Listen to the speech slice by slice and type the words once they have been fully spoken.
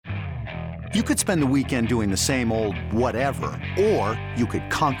You could spend the weekend doing the same old whatever, or you could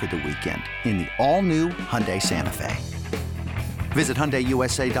conquer the weekend in the all-new Hyundai Santa Fe. Visit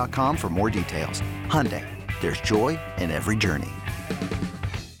HyundaiUSA.com for more details. Hyundai, there's joy in every journey.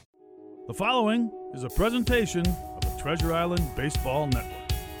 The following is a presentation of the Treasure Island Baseball Network.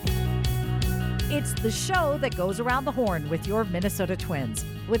 It's the show that goes around the horn with your Minnesota Twins,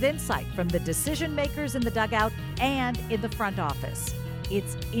 with insight from the decision makers in the dugout and in the front office.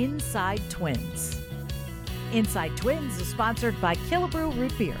 It's Inside Twins. Inside Twins is sponsored by Killebrew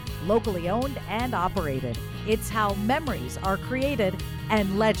Root Beer, locally owned and operated. It's how memories are created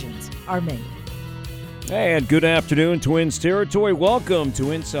and legends are made. And good afternoon, Twins territory. Welcome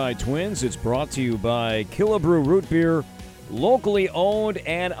to Inside Twins. It's brought to you by Killebrew Root Beer, locally owned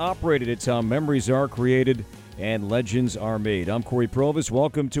and operated. It's how memories are created and legends are made. I'm Corey Provis.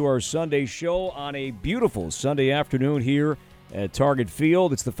 Welcome to our Sunday show on a beautiful Sunday afternoon here at Target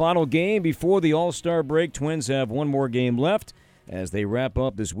Field. It's the final game before the All-Star break. Twins have one more game left as they wrap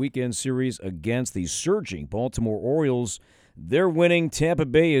up this weekend series against the surging Baltimore Orioles. They're winning, Tampa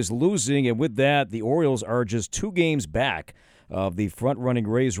Bay is losing, and with that, the Orioles are just 2 games back of the front-running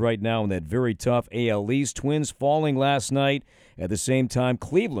Rays right now in that very tough AL East. Twins falling last night. At the same time,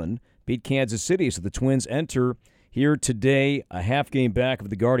 Cleveland beat Kansas City, so the Twins enter here today, a half game back of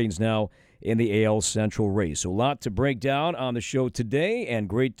the Guardians now in the AL Central race. So a lot to break down on the show today, and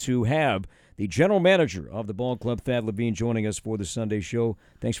great to have the general manager of the ball club, Thad Levine, joining us for the Sunday show.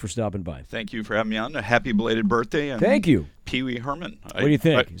 Thanks for stopping by. Thank you for having me on. A happy belated birthday. And thank you. Pee Wee Herman. What do you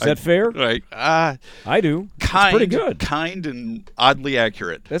think? Is that fair? I do. Kind, it's pretty good. Kind and oddly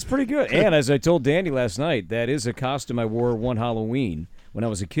accurate. That's pretty good. And as I told Danny last night, that is a costume I wore one Halloween when I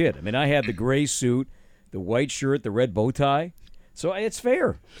was a kid. I mean, I had the gray suit, the white shirt, the red bow tie. So it's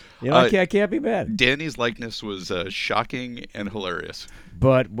fair. You know, I can't be mad. Danny's likeness was shocking and hilarious.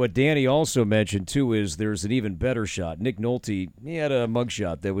 But what Danny also mentioned, too, is there's an even better shot. Nick Nolte, he had a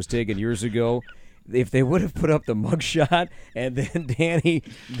mugshot that was taken years ago. If they would have put up the mugshot and then Danny,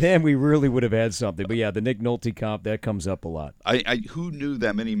 then we really would have had something. But, yeah, the Nick Nolte comp, that comes up a lot. Who knew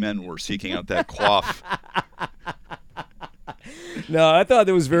that many men were seeking out that coif? No, I thought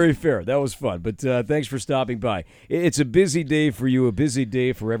that was very fair. That was fun. But thanks for stopping by. It's a busy day for you, a busy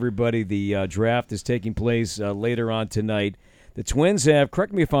day for everybody. The draft is taking place later on tonight. The Twins have,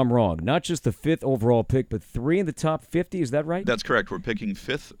 correct me if I'm wrong, not just the 5th overall pick, but 3 in the top 50. Is that right? That's correct. We're picking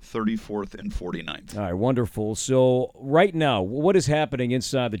 5th, 34th, and 49th. All right, wonderful. So right now, what is happening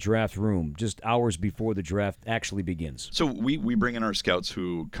inside the draft room just hours before the draft actually begins? So we bring in our scouts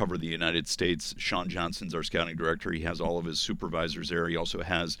who cover the United States. Sean Johnson's our scouting director. He has all of his supervisors there. He also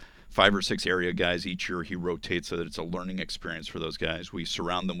has 5 or 6 area guys each year. He rotates so that it's a learning experience for those guys. We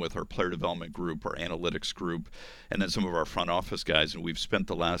surround them with our player development group, our analytics group, and then some of our front office guys. And we've spent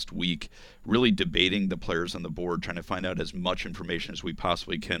the last week really debating the players on the board, trying to find out as much information as we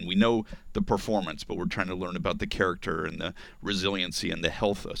possibly can. We know the performance, but we're trying to learn about the character and the resiliency and the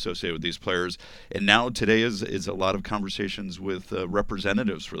health associated with these players. And now today is a lot of conversations with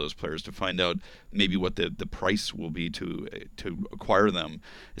representatives for those players to find out maybe what the price will be to acquire them.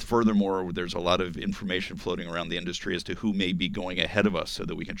 Furthermore, there's a lot of information floating around the industry as to who may be going ahead of us so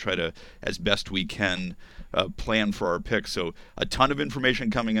that we can try to, as best we can, plan for our picks. So a ton of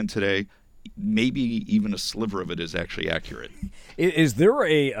information coming in today. Maybe even a sliver of it is actually accurate. Is there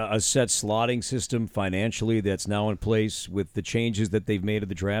a set slotting system financially that's now in place with the changes that they've made of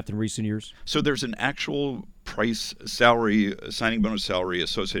the draft in recent years? So there's an actual price, salary, signing bonus salary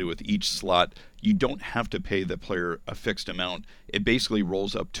associated with each slot. You don't have to pay the player a fixed amount. It basically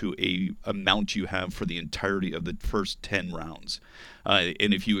rolls up to a amount you have for the entirety of the first 10 rounds.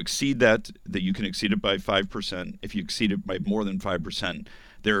 And if you exceed that you can exceed it by 5%. If you exceed it by more than 5%,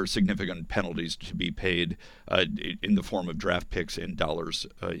 there are significant penalties to be paid in the form of draft picks and dollars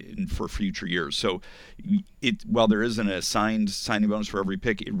for future years. So while there isn't a assigned signing bonus for every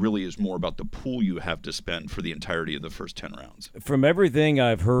pick, it really is more about the pool you have to spend for the entirety of the first 10 rounds. From everything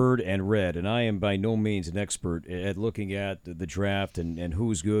I've heard and read, and I am by no means an expert at looking at the draft and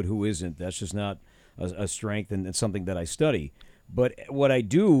who's good, who isn't, that's just not a strength and something that I study. But what I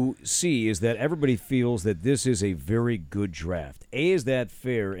do see is that everybody feels that this is a very good draft. A, is that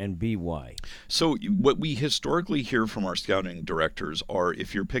fair? And B, why? So what we historically hear from our scouting directors are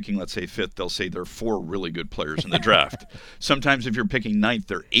if you're picking, let's say, 5th, they'll say there are 4 really good players in the draft. Sometimes if you're picking 9th,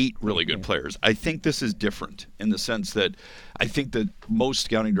 there are 8 really good players. I think this is different in the sense that I think that most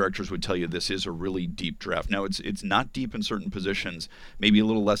scouting directors would tell you this is a really deep draft. Now, it's not deep in certain positions, maybe a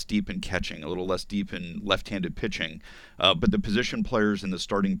little less deep in catching, a little less deep in left-handed pitching, but the position position players and the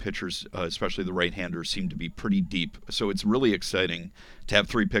starting pitchers, especially the right-handers, seem to be pretty deep. So it's really exciting to have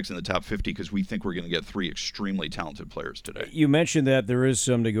 3 picks in the top 50 because we think we're going to get 3 extremely talented players today. You mentioned that there is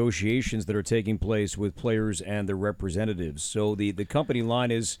some negotiations that are taking place with players and their representatives. So the company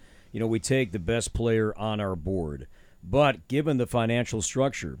line is, we take the best player on our board. But given the financial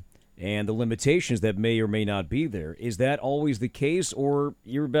structure and the limitations that may or may not be there, is that always the case? Or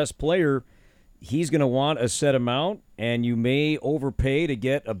your best player, he's going to want a set amount, and you may overpay to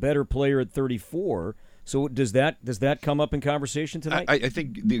get a better player at 34. So does that come up in conversation tonight? I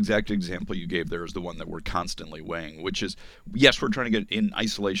think the exact example you gave there is the one that we're constantly weighing, which is, yes, we're trying to get in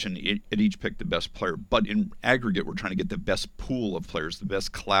isolation at each pick the best player, but in aggregate, we're trying to get the best pool of players, the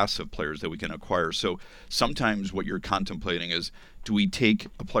best class of players that we can acquire. So sometimes what you're contemplating is, do we take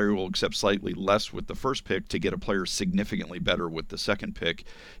a player who will accept slightly less with the first pick to get a player significantly better with the second pick?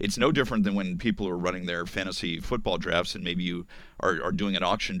 It's no different than when people are running their fantasy football drafts and maybe you are doing an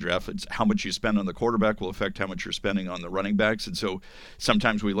auction draft. It's how much you spend on the quarterback will affect how much you're spending on the running backs. And so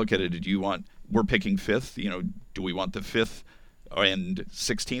sometimes we look at it, we're picking 5th, do we want the 5th and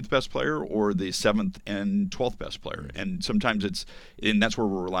 16th best player or the 7th and 12th best player? And sometimes that's where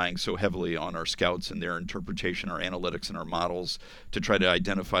we're relying so heavily on our scouts and their interpretation, our analytics and our models to try to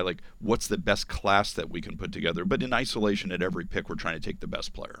identify what's the best class that we can put together. But in isolation at every pick, we're trying to take the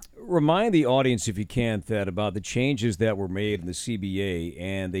best player. Remind the audience, if you can, Thad, about the changes that were made in the CBA,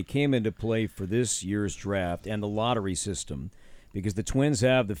 and they came into play for this year's draft and the lottery system, because the Twins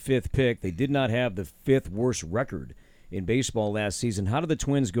have the 5th pick. They did not have the 5th worst record in baseball last season. How did the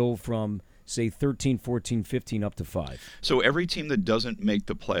Twins go from, say, 13, 14, 15 up to 5? So every team that doesn't make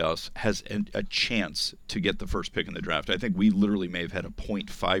the playoffs has a chance to get the first pick in the draft. I think we literally may have had a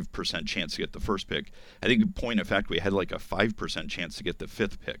 0.5% chance to get the first pick. I think in point of fact, we had a 5% chance to get the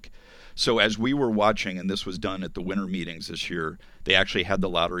 5th pick. So as we were watching, and this was done at the winter meetings this year, they actually had the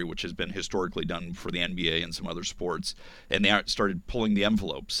lottery, which has been historically done for the NBA and some other sports, and they started pulling the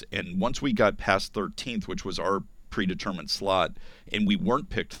envelopes. And once we got past 13th, which was our predetermined slot, and we weren't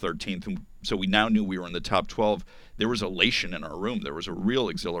picked 13th, and so we now knew we were in the top 12, there was elation in our room. There was a real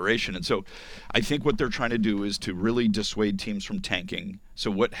exhilaration. And so I think what they're trying to do is to really dissuade teams from tanking.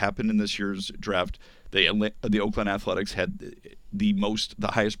 So what happened in this year's draft, the Oakland Athletics had the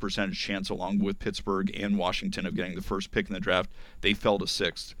highest percentage chance, along with Pittsburgh and Washington, of getting the first pick in the draft. They fell to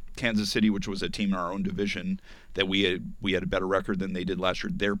 6th. Kansas City, which was a team in our own division that we had a better record than they did last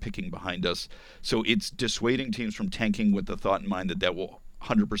year, they're picking behind us. So it's dissuading teams from tanking with the thought in mind that will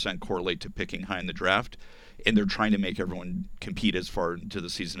 100% correlate to picking high in the draft, and they're trying to make everyone compete as far into the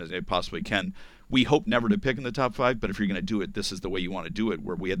season as they possibly can. We hope never to pick in the top 5, but if you're going to do it, this is the way you want to do it,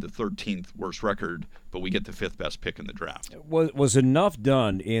 where we had the 13th worst record, but we get the 5th best pick in the draft. Was enough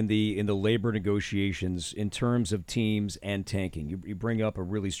done in the labor negotiations in terms of teams and tanking? You bring up a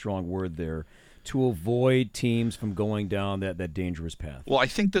really strong word there, to avoid teams from going down that dangerous path. Well, I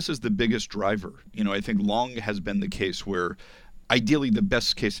think this is the biggest driver. I think long has been the case where ideally the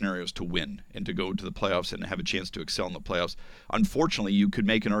best case scenario is to win and to go to the playoffs and have a chance to excel in the playoffs. Unfortunately, you could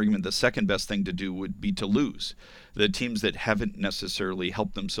make an argument the second best thing to do would be to lose. The teams that haven't necessarily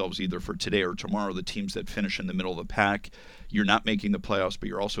helped themselves either for today or tomorrow, the teams that finish in the middle of the pack, you're not making the playoffs, but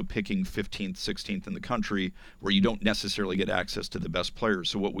you're also picking 15th, 16th in the country where you don't necessarily get access to the best players.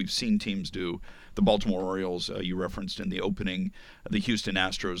 So what we've seen teams do, the Baltimore Orioles, you referenced in the opening, the Houston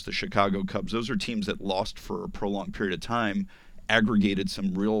Astros, the Chicago Cubs, those are teams that lost for a prolonged period of time, aggregated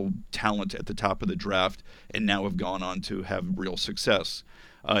some real talent at the top of the draft, and now have gone on to have real success.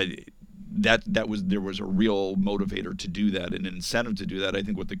 There was a real motivator to do that, and an incentive to do that. I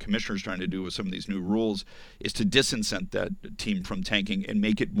think what the commissioner's trying to do with some of these new rules is to disincent that team from tanking and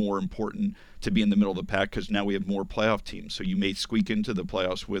make it more important to be in the middle of the pack, because now we have more playoff teams. So you may squeak into the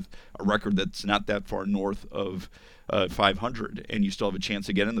playoffs with a record that's not that far north of 500, and you still have a chance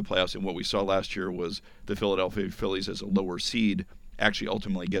to get in the playoffs. And what we saw last year was the Philadelphia Phillies, as a lower seed, actually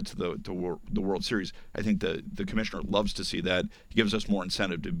ultimately get to the World Series. I think the commissioner loves to see that. It gives us more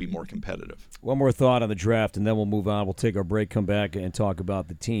incentive to be more competitive. One more thought on the draft, and then we'll move on. We'll take our break, come back, and talk about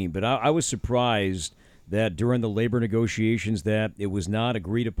the team. But I was surprised that during the labor negotiations that it was not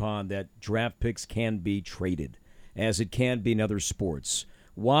agreed upon that draft picks can be traded, as it can be in other sports.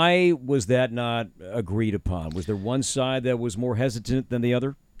 Why was that not agreed upon? Was there one side that was more hesitant than the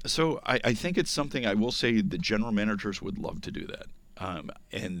other? So I think it's something, I will say, the general managers would love to do that.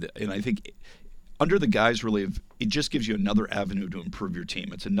 And I think under the guise really of, it just gives you another avenue to improve your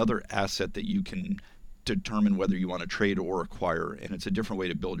team. It's another asset that you can determine whether you want to trade or acquire, and it's a different way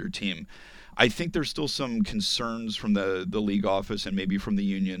to build your team. I think there's still some concerns from the league office and maybe from the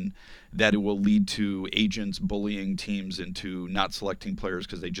union that it will lead to agents bullying teams into not selecting players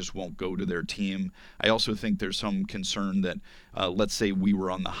because they just won't go to their team. I also think there's some concern that, let's say we were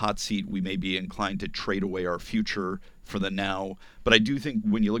on the hot seat, we may be inclined to trade away our future for the now. But I do think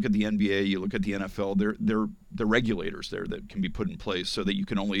when you look at the NBA, you look at the NFL, they're regulators there that can be put in place so that you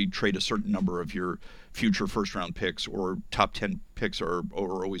can only trade a certain number of your future first-round picks, or top 10 picks are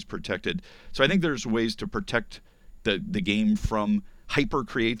always protected. So I think there's ways to protect the game from hyper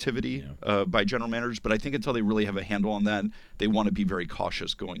creativity by general managers, but I think until they really have a handle on that, they want to be very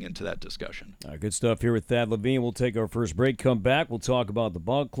cautious going into that discussion. Good stuff here with Thad Levine. We'll take our first break, come back, we'll talk about the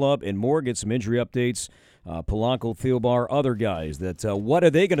Bug Club and more, get some injury updates. Polanco, Thielbar, other guys that what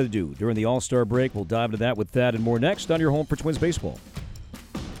are they going to do during the All-Star break? We'll dive into that with Thad and more next on your home for Twins baseball.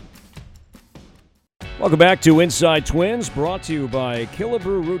 Welcome back to Inside Twins, brought to you by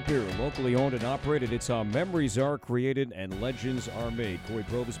Killebrew Root Beer, locally owned and operated. It's how memories are created and legends are made. Corey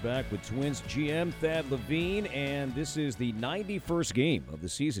Grove is back with Twins GM Thad Levine, and this is the 91st game of the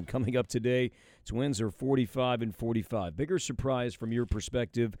season coming up today. Twins are 45-45. Bigger surprise from your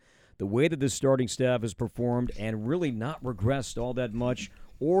perspective, the way that the starting staff has performed and really not regressed all that much,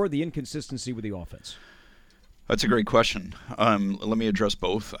 or the inconsistency with the offense? That's a great question. Let me address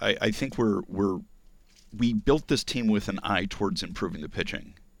both. I think we built this team with an eye towards improving the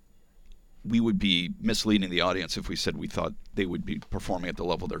pitching. We would be misleading the audience if we said we thought they would be performing at the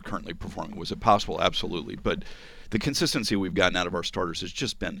level they're currently performing. Was it possible? Absolutely. But the consistency we've gotten out of our starters has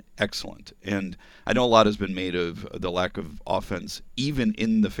just been excellent. And I know a lot has been made of the lack of offense. Even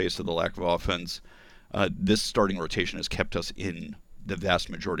in the face of the lack of offense, this starting rotation has kept us in the vast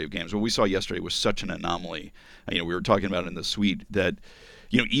majority of games. What we saw yesterday was such an anomaly. We were talking about in the suite that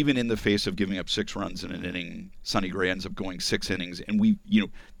even in the face of giving up 6 runs in an inning, Sonny Gray ends up going 6 innings. And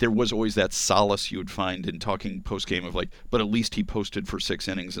there was always that solace you would find in talking post-game of but at least he posted for 6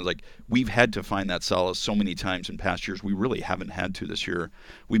 innings. And we've had to find that solace so many times in past years. We really haven't had to this year.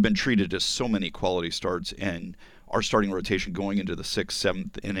 We've been treated to so many quality starts, and our starting rotation going into the 6th,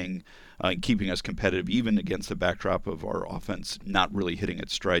 7th inning, keeping us competitive, even against the backdrop of our offense not really hitting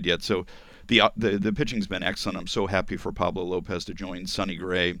its stride yet. So the pitching's been excellent. I'm so happy for Pablo Lopez to join Sonny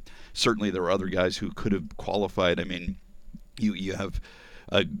Gray. Certainly there were other guys who could have qualified. I mean, you have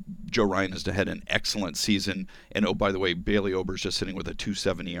Joe Ryan has had an excellent season. And, oh, by the way, Bailey Ober's just sitting with a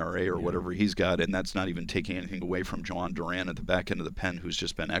 2.7 ERA or whatever he's got, and that's not even taking anything away from Joan Duran at the back end of the pen, who's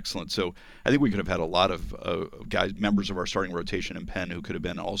just been excellent. So I think we could have had a lot of guys, members of our starting rotation in pen, who could have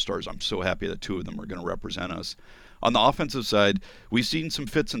been all-stars. I'm so happy that 2 of them are going to represent us. On the offensive side, we've seen some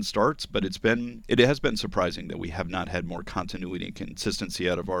fits and starts, but it has been surprising that we have not had more continuity and consistency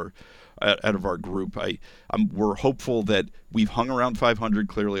out of our group. We're hopeful that we've hung around 500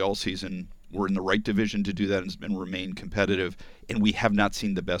 clearly all season. We're in the right division to do that and remain competitive, and we have not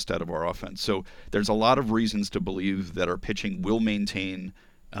seen the best out of our offense. So there's a lot of reasons to believe that our pitching will maintain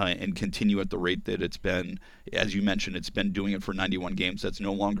and continue at the rate that it's been. As you mentioned, it's been doing it for 91 games. That's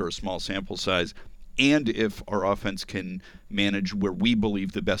no longer a small sample size. And if our offense can manage where we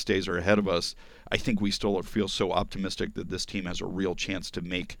believe the best days are ahead of us, I think we still feel so optimistic that this team has a real chance to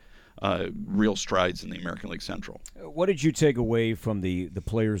make real strides in the American League Central. What did you take away from the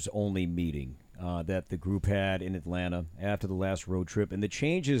players-only meeting that the group had in Atlanta after the last road trip, and the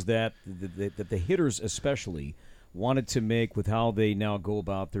changes that the hitters especially wanted to make with how they now go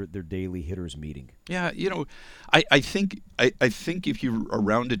about their daily hitters meeting? Yeah, I think if you're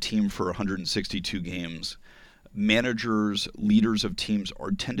around a team for 162 games, managers, leaders of teams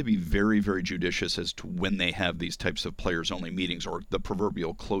tend to be very, very judicious as to when they have these types of players-only meetings, or the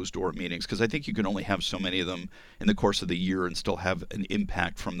proverbial closed-door meetings, because I think you can only have so many of them in the course of the year and still have an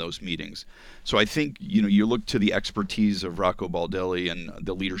impact from those meetings. So I think, you look to the expertise of Rocco Baldelli and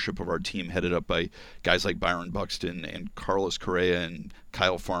the leadership of our team headed up by guys like Byron Buxton and Carlos Correa and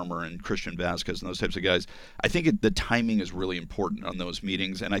Kyle Farmer and Christian Vasquez and those types of guys. I think the timing is really important on those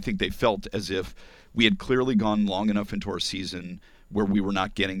meetings, and I think they felt as if we had clearly gone long enough into our season where we were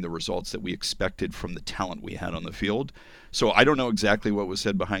not getting the results that we expected from the talent we had on the field. So I don't know exactly what was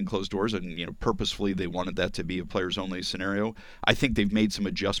said behind closed doors, and purposefully they wanted that to be a players-only scenario. I think they've made some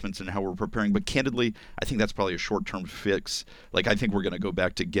adjustments in how we're preparing, but candidly, I think that's probably a short-term fix. I think we're going to go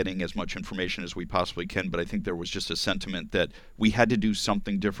back to getting as much information as we possibly can, but I think there was just a sentiment that we had to do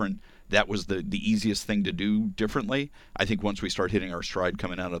something different. That was the easiest thing to do differently. I think once we start hitting our stride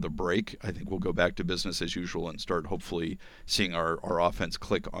coming out of the break, I think we'll go back to business as usual and start hopefully seeing our offense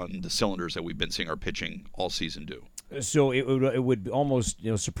click on the cylinders that we've been seeing our pitching all season do. So it would almost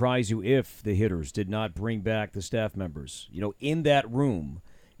surprise you if the hitters did not bring back the staff members in that room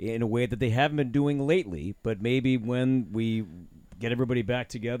in a way that they haven't been doing lately. But maybe when we get everybody back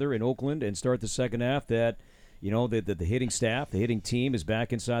together in Oakland and start the second half, that the hitting staff, the hitting team is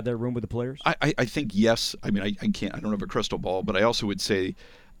back inside that room with the players. I think yes. I mean, I don't have a crystal ball, but I also would say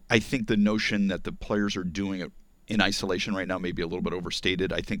I think the notion that the players are doing it in isolation right now may be a little bit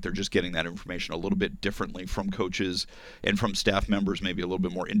overstated. I think they're just getting that information a little bit differently from coaches and from staff members, maybe a little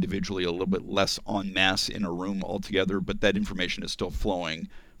bit more individually, a little bit less en masse in a room altogether, but that information is still flowing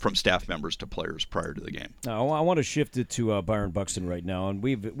from staff members to players prior to the game. Now, I want to shift it to Byron Buxton right now, and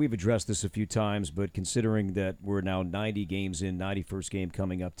we've addressed this a few times, but considering that we're now 90 games in, 91st game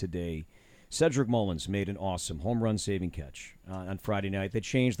coming up today, Cedric Mullins made an awesome home run saving catch on Friday night that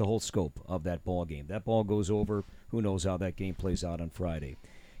changed the whole scope of that ball game. That ball goes over. Who knows how that game plays out on Friday?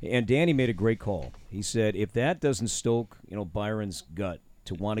 And Danny made a great call. He said, if that doesn't stoke, Byron's gut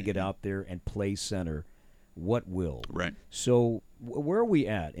to want to get out there and play center, what will? Right. So where are we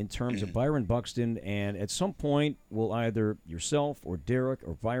at in terms of Byron Buxton? And at some point, will either yourself or Derek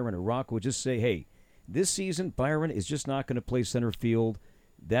or Byron or Rocco just say, hey, this season Byron is just not going to play center field.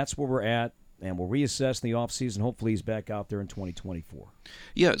 That's where we're at. And we'll reassess in the offseason. Hopefully he's back out there in 2024.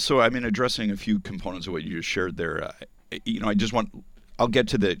 Yeah, so I mean, addressing a few components of what you just shared there, I'll get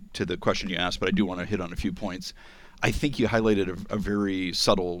to the question you asked, but I do want to hit on a few points. I think you highlighted a very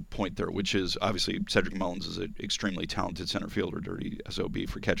subtle point there, which is obviously Cedric Mullins is an extremely talented center fielder, dirty SOB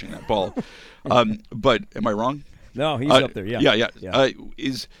for catching that ball. But am I wrong? No, he's up there, yeah.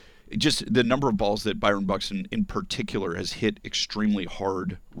 Is just the number of balls that Byron Buxton in particular has hit extremely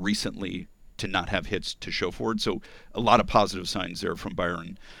hard recently to not have hits to show for it. So a lot of positive signs there from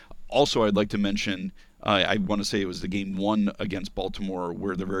Byron. Also, I'd like to mention, I want to say it was the game 1 against Baltimore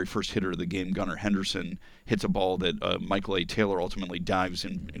where the very first hitter of the game, Gunnar Henderson, hits a ball that Michael A. Taylor ultimately dives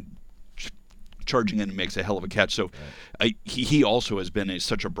and charging in and makes a hell of a catch. So he also has been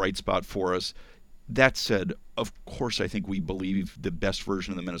such a bright spot for us. That said, of course, I think we believe the best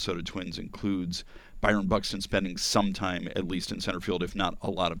version of the Minnesota Twins includes Byron Buxton spending some time, at least in center field, if not a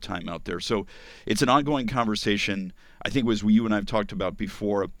lot of time out there. So it's an ongoing conversation. I think as you and I have talked about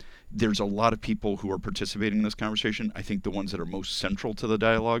before, there's a lot of people who are participating in this conversation. I think the ones that are most central to the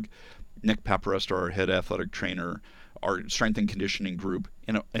dialogue, Nick Paparesta, our head athletic trainer, our strength and conditioning group,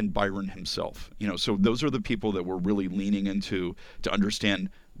 and Byron himself. So those are the people that we're really leaning into to understand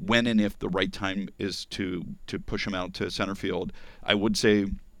when and if the right time is to push him out to center field. I would say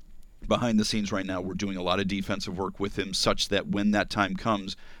behind the scenes right now, we're doing a lot of defensive work with him such that when that time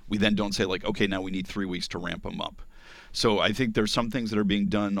comes, we then don't say like, okay, now we need 3 weeks to ramp him up. So I think there's some things that are being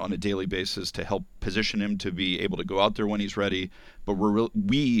done on a daily basis to help position him to be able to go out there when he's ready. But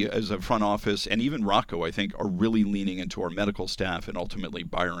we as a front office, and even Rocco, I think, are really leaning into our medical staff and ultimately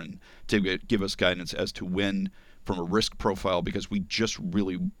Byron to give us guidance as to when, from a risk profile, because we just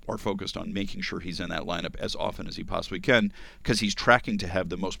really are focused on making sure he's in that lineup as often as he possibly can, because he's tracking to have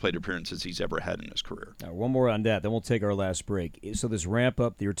the most plate appearances he's ever had in his career. Now, one more on that, then we'll take our last break. So this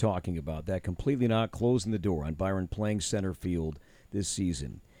ramp-up that you're talking about, that completely not closing the door on Byron playing center field this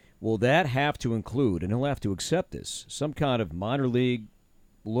season, will that have to include, and he'll have to accept this, some kind of minor league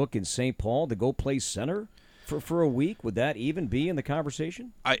look in St. Paul to go play center for a week? Would that even be in the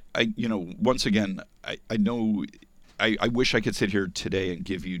conversation? Once again, I know I wish I could sit here today and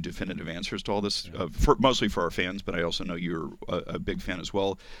give you definitive answers to all this, mostly for our fans, but I also know you're a big fan as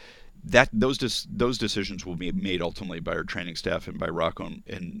well. Those decisions will be made ultimately by our training staff and by Rocco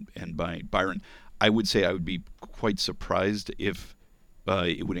and by Byron. I would say I would be quite surprised if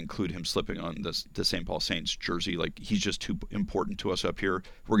it would include him slipping on the St. Paul Saints jersey. Like, he's just too important to us up here.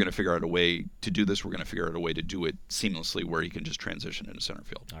 We're going to figure out a way to do this. We're going to figure out a way to do it seamlessly where he can just transition into center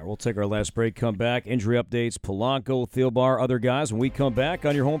field. All right, we'll take our last break, come back. Injury updates, Polanco, Thielbar, other guys when we come back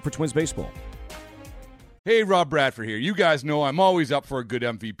on your home for Twins baseball. Hey, Rob Bradford here. You guys know I'm always up for a good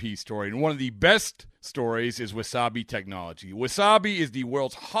MVP story, and one of the best stories is Wasabi Technology. Wasabi is the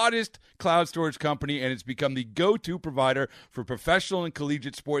world's hottest cloud storage company, and it's become the go-to provider for professional and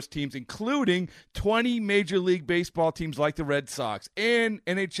collegiate sports teams, including 20 Major League Baseball teams like the Red Sox and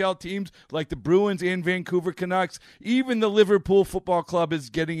NHL teams like the Bruins and Vancouver Canucks. Even the Liverpool Football Club is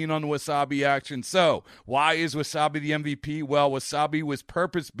getting in on the Wasabi action. So, why is Wasabi the MVP? Well, Wasabi was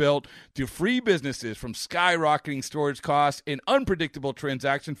purpose-built to free businesses from skyrocketing storage costs and unpredictable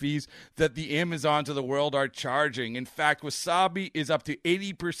transaction fees that the Amazons of the world are charging. In fact, Wasabi is up to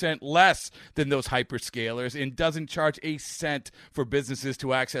 80% less than those hyperscalers and doesn't charge a cent for businesses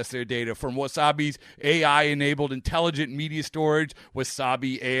to access their data. From Wasabi's AI-enabled intelligent media storage,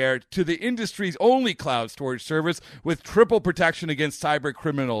 Wasabi Air, to the industry's only cloud storage service with triple protection against cyber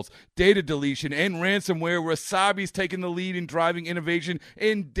criminals, data deletion, and ransomware, Wasabi's taken the lead in driving innovation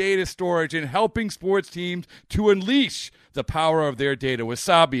in data storage and helping sports teams to unleash the power of their data.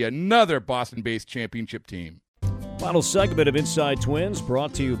 Wasabi, another Boston-based championship team. Final segment of Inside Twins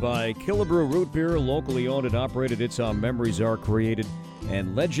brought to you by Killebrew Root Beer, locally owned and operated. It's how memories are created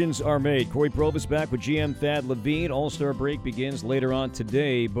and legends are made. Corey Probus back with GM Thad Levine. All-Star break begins later on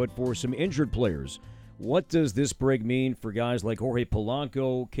today, but for some injured players, what does this break mean for guys like Jorge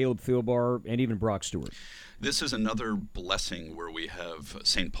Polanco, Caleb Thielbar, and even Brock Stewart? This is another blessing where we have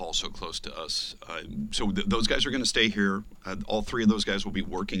St. Paul so close to us. Those guys are going to stay here. All three of those guys will be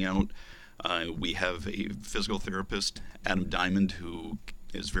working out. We have a physical therapist, Adam Diamond, who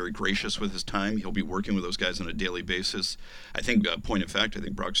is very gracious with his time. He'll be working with those guys on a daily basis. I think, point of fact, I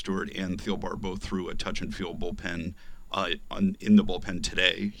think Brock Stewart and Thielbar both threw a touch and feel bullpen in the bullpen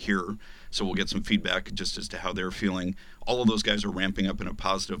today here. So we'll get some feedback just as to how they're feeling. All of those guys are ramping up in a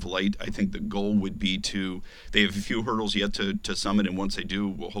positive light. I think the goal would be they have a few hurdles yet to summit, and once they do,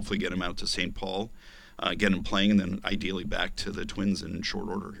 we'll hopefully get them out to St. Paul, get them playing, and then ideally back to the Twins in short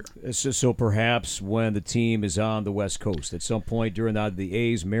order here. So perhaps when the team is on the West Coast, at some point during the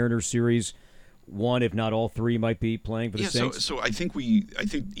A's-Mariners series, one, if not all three, might be playing for the Saints? So I think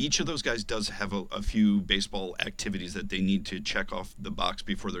each of those guys does have a few baseball activities that they need to check off the box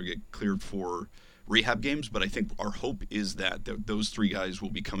before they get cleared for rehab games. But I think our hope is that those three guys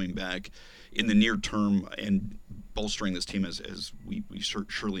will be coming back in the near term and bolstering this team as we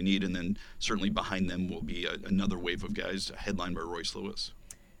surely need. And then certainly behind them will be another wave of guys headlined by Royce Lewis.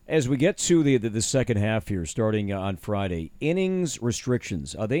 As we get to the second half here, starting on Friday, innings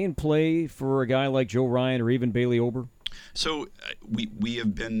restrictions, are they in play for a guy like Joe Ryan or even Bailey Ober? So we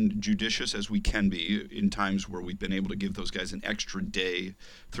have been judicious as we can be in times where we've been able to give those guys an extra day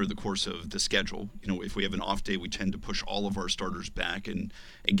through the course of the schedule. If we have an off day, we tend to push all of our starters back and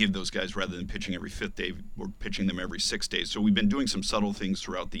give those guys, rather than pitching every fifth day, we're pitching them every 6 days. So we've been doing some subtle things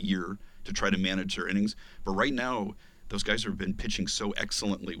throughout the year to try to manage their innings. But right now, those guys have been pitching so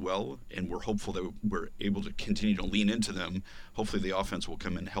excellently well, and we're hopeful that we're able to continue to lean into them. Hopefully the offense will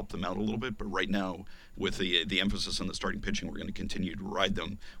come and help them out a little bit, but right now, with the emphasis on the starting pitching, we're going to continue to ride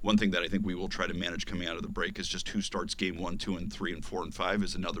them. One thing that I think we will try to manage coming out of the break is just who starts game 1, 2, and 3, and 4, and 5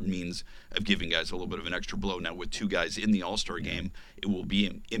 is another means of giving guys a little bit of an extra blow. Now, with 2 guys in the All-Star game, it will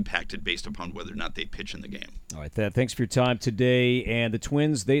be impacted based upon whether or not they pitch in the game. All right, Thad, thanks for your time today. And the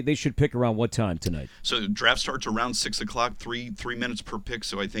Twins, they should pick around what time tonight? So the draft starts around 6 o'clock, 3 minutes per pick,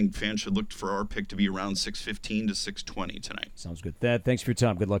 so I think fans should look for our pick to be around 6:15 to 6:20 tonight. Sounds good. Thad, thanks for your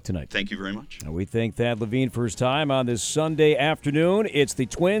time. Good luck tonight. Thank you very much. And we thank Thad Levine for his time on this Sunday afternoon. It's the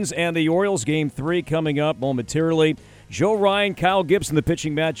Twins and the Orioles, Game 3 coming up momentarily. Joe Ryan, Kyle Gibson, the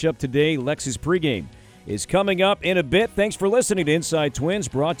pitching matchup today. Lex's pregame is coming up in a bit. Thanks for listening to Inside Twins,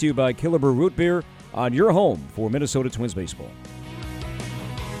 brought to you by Killebrew Root Beer, on your home for Minnesota Twins baseball.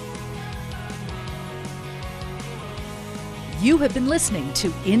 You have been listening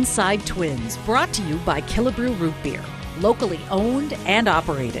to Inside Twins, brought to you by Killebrew Root Beer, locally owned and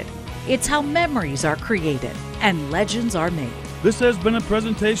operated. It's how memories are created and legends are made. This has been a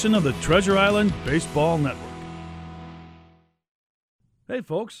presentation of the Treasure Island Baseball Network. Hey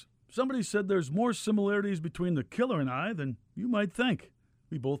folks, somebody said there's more similarities between the killer and I than you might think.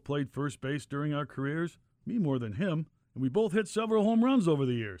 We both played first base during our careers, me more than him, and we both hit several home runs over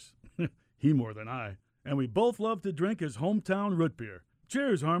the years. He more than I. And we both love to drink his hometown root beer.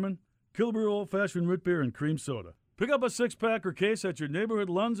 Cheers, Harmon. Killebrew Old-Fashioned Root Beer and Cream Soda. Pick up a 6-pack or case at your neighborhood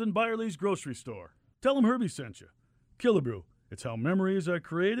Lunds and Byerly's grocery store. Tell them Herbie sent you. Killebrew, it's how memories are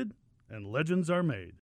created and legends are made.